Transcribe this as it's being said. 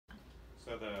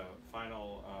So the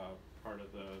final part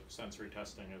of the sensory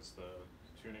testing is the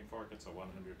tuning fork. It's a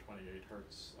 128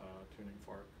 hertz tuning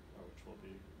fork, which will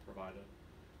be provided,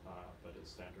 but is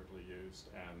standardly used.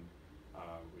 And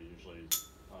we usually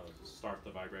start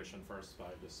the vibration first by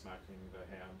just smacking the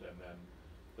hand, and then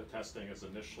the testing is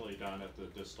initially done at the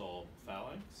distal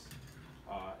phalanx.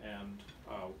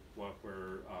 What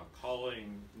we're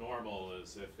calling normal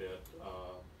is if it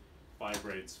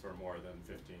vibrates for more than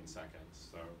 15 seconds.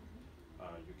 So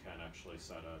you can actually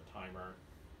set a timer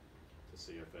to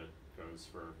see if it goes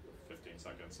for 15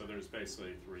 seconds. So there's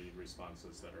basically 3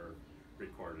 responses that are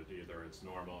recorded. Either it's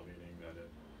normal, meaning that it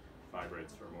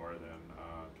vibrates for more than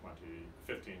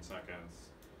 15 seconds.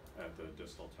 At the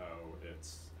distal toe,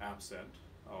 it's absent,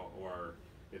 or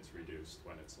it's reduced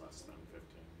when it's less than 15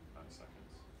 seconds.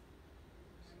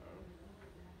 So.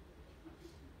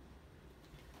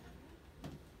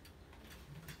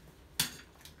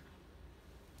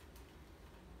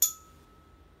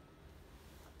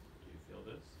 Do you feel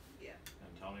this? Yeah.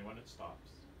 And tell me when it stops.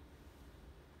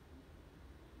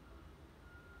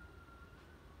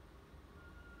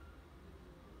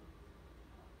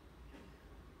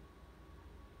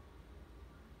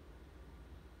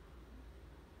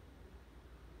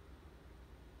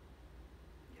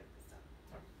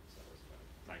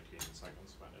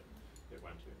 Seconds when it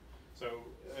went to. So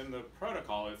in the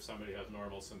protocol, if somebody has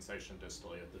normal sensation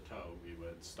distally at the toe, we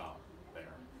would stop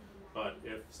there. But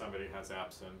if somebody has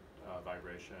absent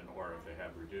vibration, or if they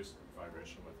have reduced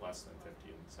vibration with less than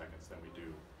 15 seconds, then we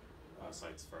do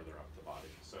sites further up the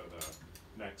body. So the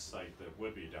next site that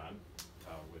would be done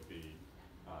would be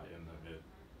in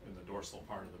the dorsal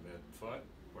part of the midfoot,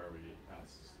 where we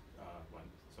ask when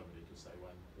somebody to say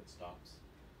when it stops.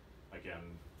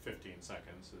 Again, 15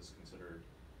 seconds is considered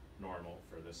normal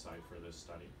for this site, for this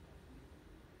study.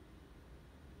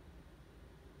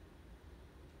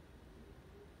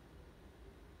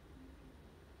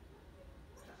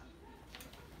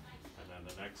 And then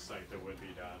the next site that would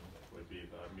be done would be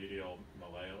the medial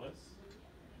malleolus.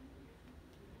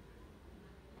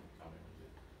 Tell me when you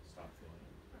stop feeling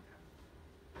it.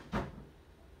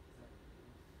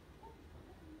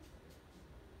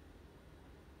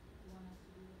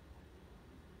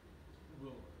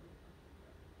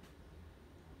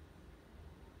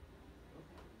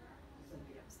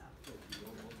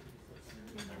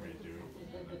 And then we do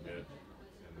in the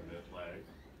mid leg.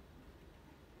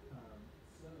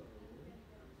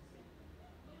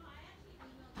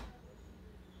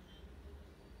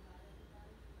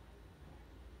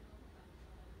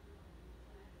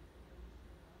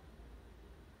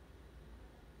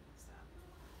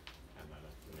 And then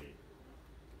at the knee.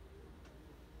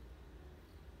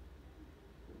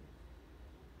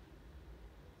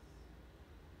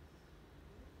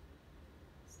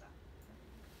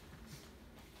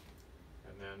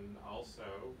 And then also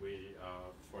we,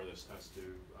 for this test, do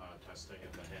testing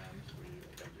in the hand. We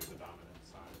again do the dominant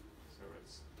side. So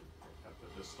it's at the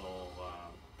distal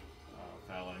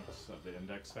phalanx of the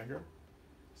index finger.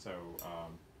 So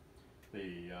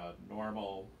the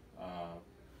normal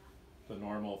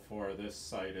for this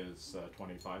site is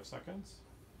 25 seconds.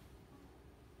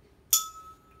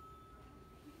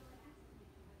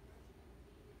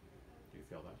 Do you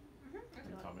feel that?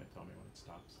 Mm-hmm. And tell me when it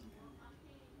stops.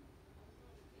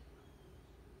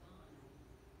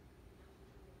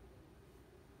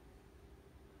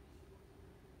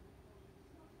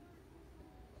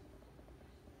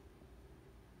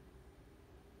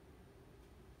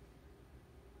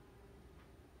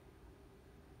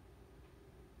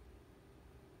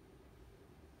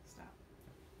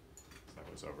 That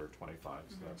was over 25,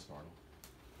 so that's normal.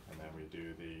 And then we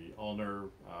do the ulnar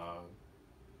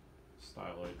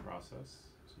styloid process.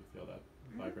 So you feel that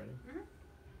vibrating?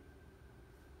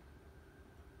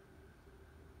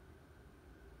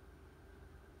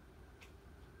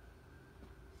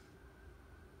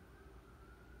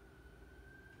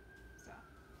 Stop.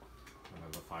 And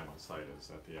then the final site is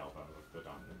at the elbow of the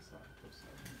dominant side.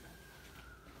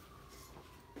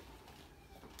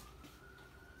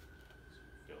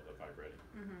 Feel the vibrating.